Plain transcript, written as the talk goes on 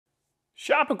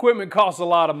Shop equipment costs a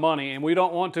lot of money, and we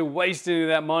don't want to waste any of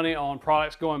that money on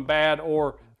products going bad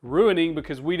or ruining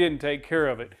because we didn't take care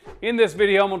of it. In this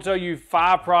video, I'm going to tell you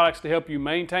 5 products to help you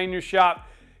maintain your shop,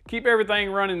 keep everything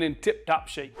running in tip-top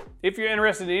shape. If you're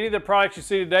interested in any of the products you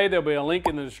see today, there'll be a link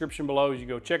in the description below as you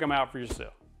go check them out for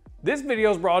yourself. This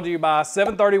video is brought to you by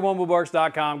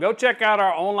 731woodworks.com. Go check out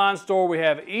our online store. We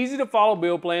have easy to follow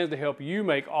build plans to help you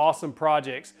make awesome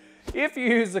projects. If you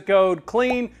use the code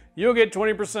CLEAN, you'll get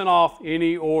 20% off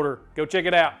any order. Go check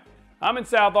it out. I'm in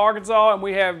South Arkansas and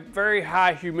we have very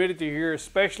high humidity here,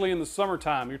 especially in the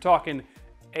summertime. You're talking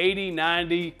 80,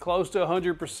 90, close to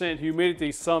 100%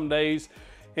 humidity some days.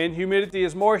 And humidity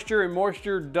is moisture, and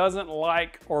moisture doesn't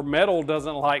like, or metal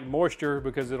doesn't like moisture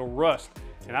because it'll rust.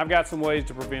 And I've got some ways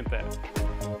to prevent that.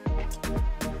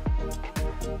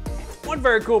 One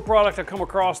very cool product I come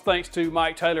across thanks to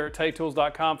Mike Taylor at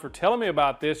taytools.com for telling me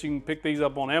about this. You can pick these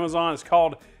up on Amazon. It's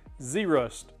called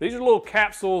Zerust. These are little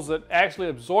capsules that actually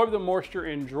absorb the moisture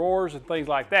in drawers and things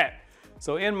like that.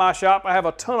 So in my shop, I have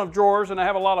a ton of drawers and I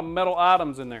have a lot of metal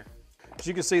items in there. As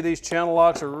you can see, these channel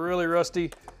locks are really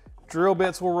rusty. Drill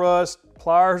bits will rust,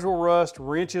 pliers will rust,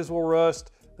 wrenches will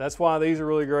rust. That's why these are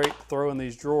really great to throw in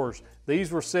these drawers.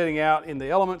 These were sitting out in the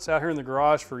elements out here in the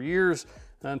garage for years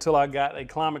until I got a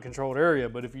climate controlled area.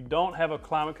 But if you don't have a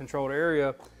climate controlled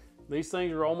area, these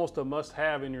things are almost a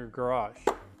must-have in your garage.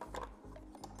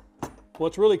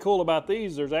 What's really cool about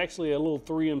these, there's actually a little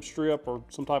 3M strip or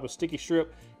some type of sticky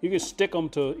strip. You can stick them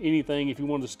to anything if you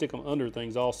wanted to stick them under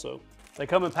things also. They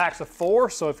come in packs of 4,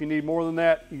 so if you need more than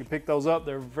that, you can pick those up.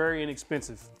 They're very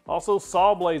inexpensive. Also,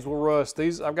 saw blades will rust.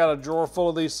 I've got a drawer full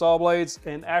of these saw blades,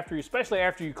 and especially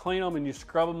after you clean them and you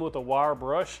scrub them with a wire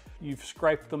brush, you've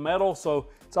scraped the metal, so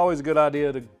it's always a good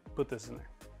idea to put this in there.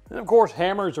 And of course,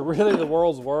 hammers are really the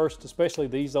world's worst, especially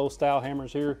these old style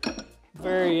hammers here.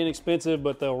 Very inexpensive,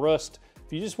 but they'll rust.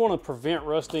 If you just want to prevent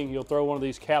rusting, you'll throw one of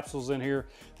these capsules in here.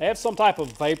 They have some type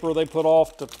of vapor they put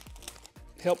off to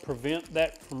help prevent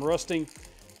that from rusting,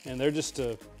 and they're just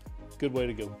a good way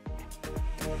to go.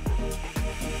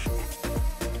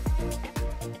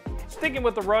 Sticking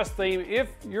with the rust theme, if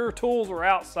your tools are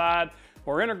outside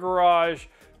or in a garage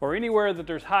or anywhere that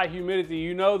there's high humidity,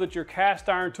 you know that your cast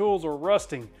iron tools are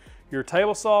rusting. Your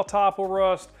table saw top will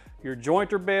rust, your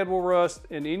jointer bed will rust,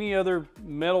 and any other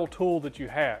metal tool that you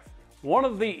have. One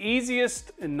of the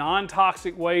easiest and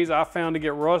non-toxic ways I found to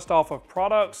get rust off of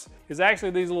products is actually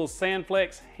these little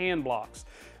Sandflex hand blocks.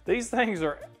 These things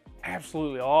are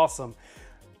absolutely awesome.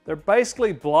 They're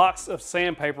basically blocks of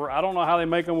sandpaper. I don't know how they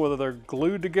make them, whether they're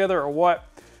glued together or what,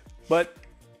 but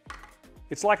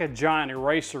it's like a giant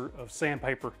eraser of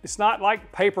sandpaper. It's not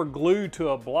like paper glued to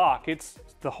a block.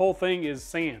 The whole thing is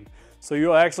sand. So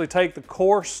you'll actually take the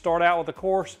coarse, start out with the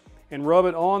coarse, and rub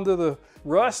it onto the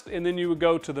rust, and then you would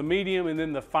go to the medium and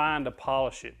then the fine to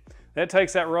polish it. That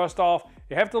takes that rust off.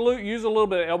 You have to use a little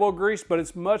bit of elbow grease, but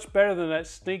it's much better than that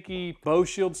stinky Bow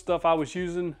Shield stuff I was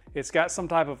using. It's got some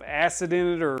type of acid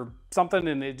in it or something,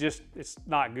 and it's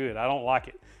not good. I don't like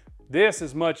it. This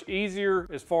is much easier,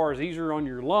 as far as easier on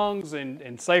your lungs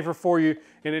and safer for you,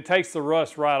 and it takes the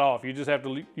rust right off. You just have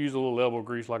to use a little elbow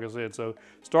grease, like I said. So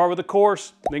start with the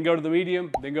coarse, then go to the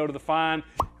medium, then go to the fine.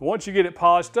 Once you get it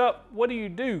polished up, what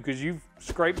do? Because you've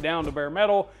scraped down to bare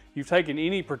metal, you've taken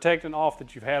any protectant off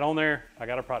that you've had on there. I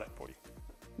got a product for you.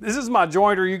 This is my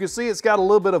jointer. You can see it's got a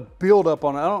little bit of buildup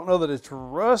on it. I don't know that it's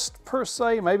rust per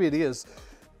se, maybe it is.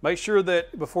 Make sure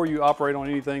that before you operate on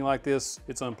anything like this,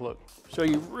 it's unplugged. Show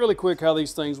you really quick how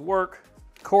these things work.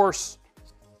 Coarse,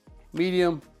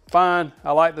 medium, fine.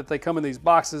 I like that they come in these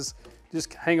boxes.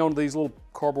 Just hang on to these little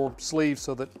cardboard sleeves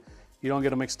so that you don't get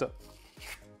them mixed up.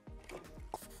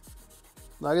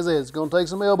 Like I said, it's gonna take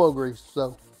some elbow grease,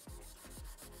 so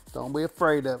don't be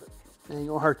afraid of it. It ain't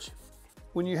gonna hurt you.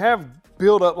 When you have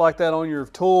buildup like that on your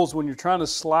tools, when you're trying to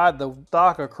slide the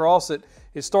stock across it,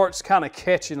 it starts kind of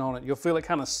catching on it. You'll feel it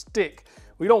kind of stick.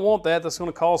 We don't want that. That's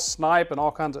going to cause snipe and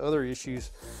all kinds of other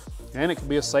issues. And it can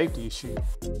be a safety issue.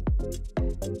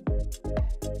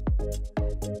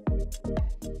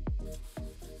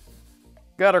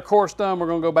 Got our coarse done. We're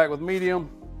going to go back with medium.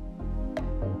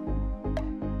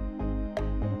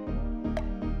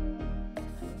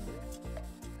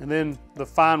 And then the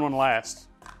fine one last.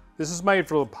 This is made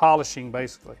for the polishing,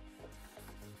 basically.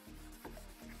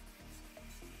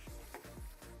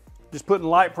 Just putting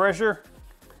light pressure.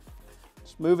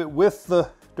 Just move it with the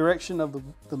direction of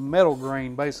the metal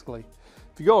grain, basically.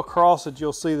 If you go across it,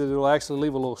 you'll see that it'll actually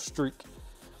leave a little streak.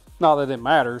 Not that it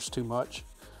matters too much.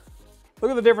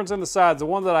 Look at the difference in the sides. The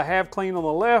one that I have clean on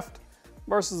the left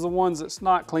versus the ones that's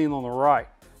not clean on the right.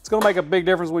 It's gonna make a big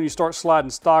difference when you start sliding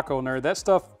stock on there. That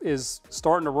stuff is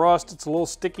starting to rust. It's a little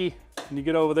sticky. and you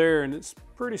get over there and it's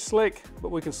pretty slick, but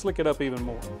we can slick it up even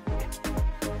more.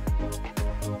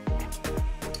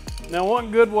 Now,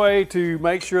 one good way to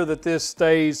make sure that this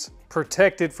stays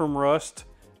protected from rust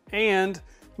and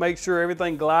make sure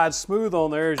everything glides smooth on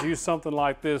there is use something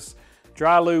like this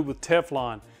dry lube with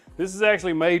Teflon. This is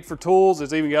actually made for tools.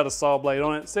 It's even got a saw blade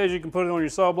on it. It says you can put it on your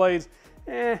saw blades.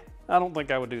 I don't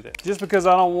think I would do that. Just because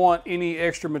I don't want any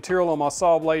extra material on my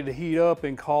saw blade to heat up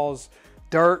and cause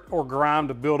dirt or grime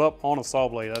to build up on a saw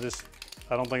blade.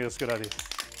 I don't think that's a good idea,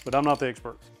 but I'm not the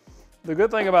expert. The good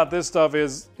thing about this stuff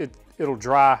is it'll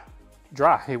dry.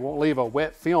 It won't leave a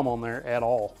wet film on there at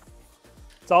all.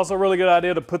 It's also a really good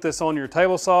idea to put this on your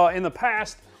table saw. In the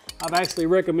past, I've actually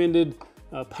recommended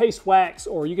paste wax,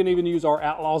 or you can even use our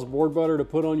Outlaws board butter to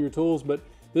put on your tools, but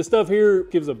this stuff here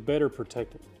gives a better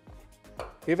protection.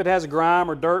 If it has grime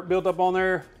or dirt built up on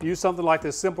there, use something like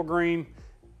this Simple Green,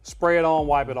 spray it on,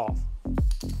 wipe it off.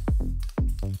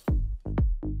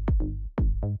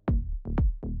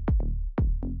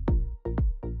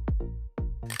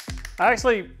 I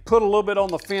actually put a little bit on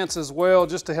the fence as well,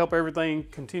 just to help everything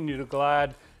continue to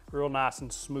glide real nice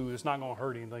and smooth. It's not gonna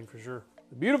hurt anything for sure.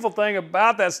 The beautiful thing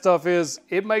about that stuff is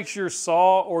it makes your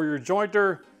saw or your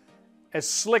jointer as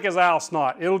slick as owl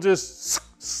snot. It'll just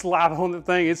slide on the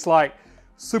thing. It's like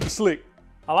super slick.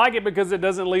 I like it because it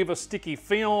doesn't leave a sticky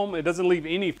film. It doesn't leave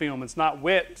any film. It's not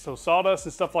wet, so sawdust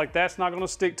and stuff like that's not gonna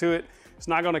stick to it. It's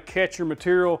not gonna catch your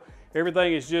material.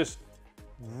 Everything is just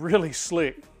really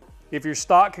slick. If your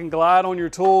stock can glide on your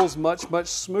tools much, much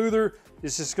smoother,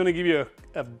 it's just gonna give you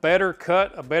a better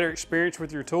cut, a better experience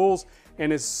with your tools,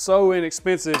 and it's so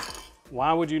inexpensive.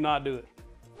 Why would you not do it?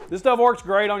 This stuff works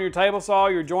great on your table saw,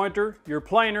 your jointer, your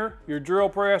planer, your drill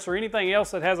press, or anything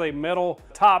else that has a metal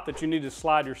top that you need to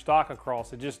slide your stock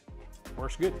across. It just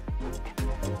works good.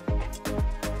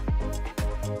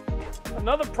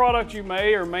 Another product you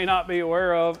may or may not be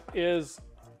aware of is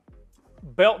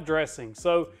belt dressing.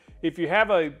 So if you have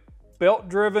a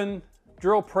belt-driven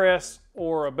drill press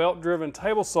or a belt-driven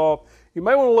table saw, you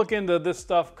may want to look into this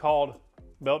stuff called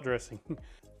belt dressing.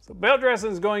 So belt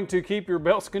dressing is going to keep your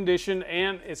belts conditioned,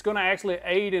 and it's going to actually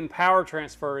aid in power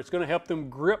transfer. It's going to help them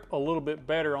grip a little bit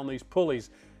better on these pulleys.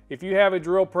 If you have a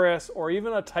drill press or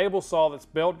even a table saw that's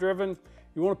belt driven,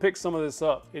 you want to pick some of this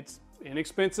up. It's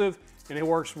inexpensive and it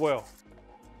works well.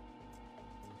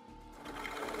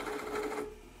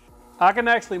 I can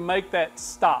actually make that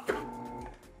stop,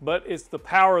 but it's the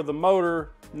power of the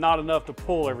motor, not enough to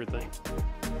pull everything.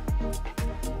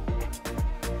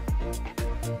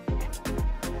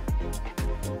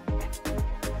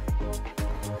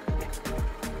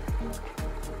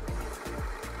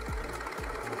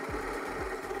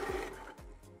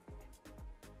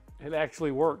 It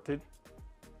actually worked.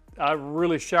 I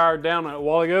really showered down on it a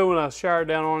while ago. When I showered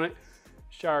down on it,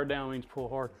 showered down means pull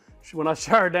hard. When I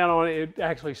showered down on it, it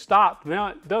actually stopped. Now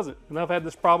it doesn't. And I've had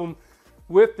this problem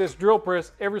with this drill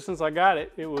press ever since I got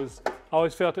it. I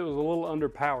always felt it was a little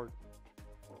underpowered.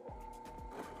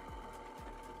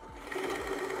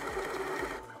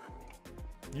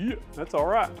 Yeah, that's all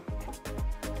right.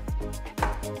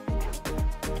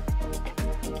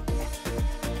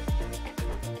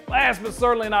 Last but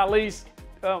certainly not least,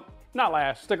 not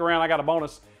last, stick around, I got a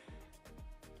bonus.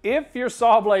 If your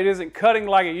saw blade isn't cutting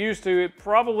like it used to, it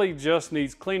probably just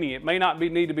needs cleaning. It may not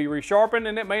need to be resharpened,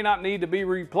 and it may not need to be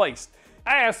replaced.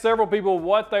 I asked several people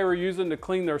what they were using to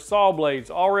clean their saw blades.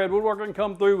 All Red Woodworking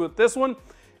come through with this one,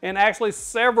 and actually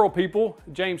several people,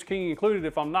 James King included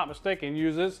if I'm not mistaken,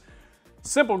 uses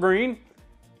Simple Green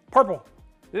Purple.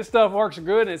 This stuff works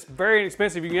good, and it's very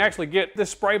inexpensive. You can actually get this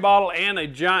spray bottle and a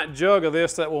giant jug of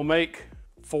this that will make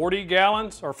 40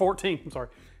 gallons, or 14, I'm sorry.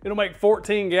 It'll make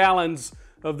 14 gallons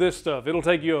of this stuff. It'll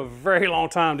take you a very long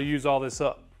time to use all this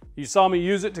up. You saw me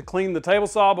use it to clean the table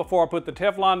saw before I put the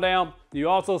Teflon down. You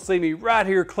also see me right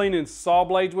here cleaning saw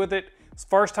blades with it. It's the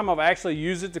first time I've actually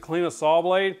used it to clean a saw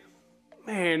blade.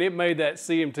 Man, it made that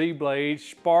CMT blade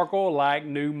sparkle like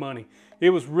new money. It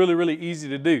was really, really easy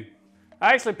to do.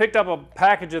 I actually picked up a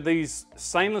package of these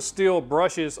stainless steel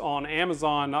brushes on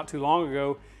Amazon not too long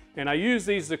ago, and I use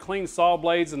these to clean saw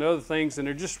blades and other things, and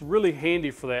they're just really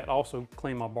handy for that. I also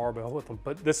clean my barbell with them,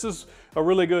 but this is a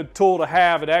really good tool to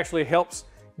have. It actually helps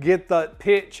get that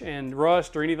pitch and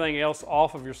rust or anything else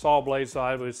off of your saw blade, so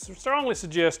I would strongly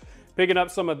suggest picking up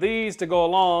some of these to go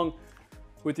along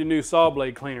with your new saw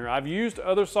blade cleaner. I've used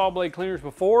other saw blade cleaners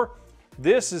before.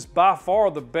 This is by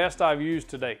far the best I've used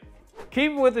to date.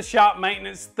 Keep with the shop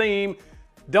maintenance theme.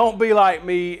 Don't be like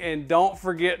me, and don't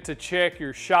forget to check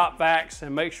your shop vacs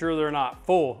and make sure they're not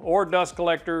full, or dust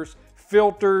collectors,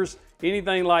 filters,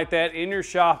 anything like that in your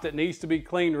shop that needs to be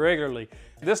cleaned regularly.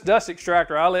 This dust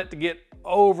extractor I let to get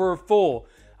over full.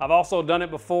 I've also done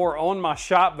it before on my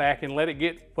shop vac and let it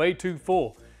get way too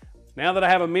full. Now that I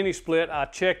have a mini split, I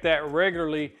check that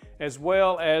regularly, as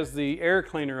well as the air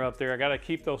cleaner up there. I gotta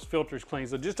keep those filters clean.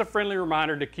 So just a friendly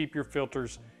reminder to keep your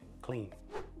filters clean.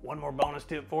 One more bonus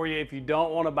tip for you. If you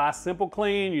don't wanna buy Simple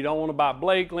Clean, you don't wanna buy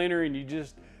blade cleaner, and you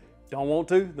just don't want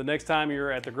to, the next time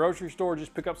you're at the grocery store,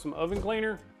 just pick up some oven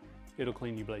cleaner. It'll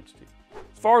clean your blades too.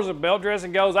 As far as the belt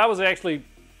dressing goes, I was actually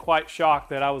quite shocked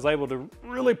that I was able to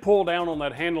really pull down on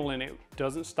that handle and it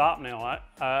doesn't stop now.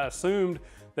 I assumed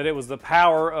that it was the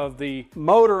power of the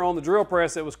motor on the drill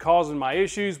press that was causing my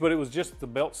issues, but it was just the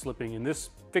belt slipping, and this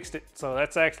fixed it. So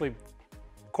that's actually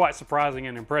quite surprising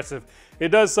and impressive. It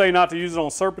does say not to use it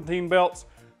on serpentine belts,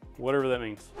 whatever that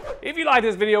means. If you like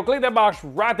this video, click that box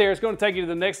right there. It's going to take you to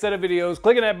the next set of videos.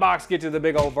 Clicking that box gets you the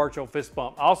big old virtual fist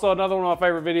bump. Also, another one of my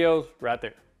favorite videos right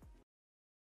there.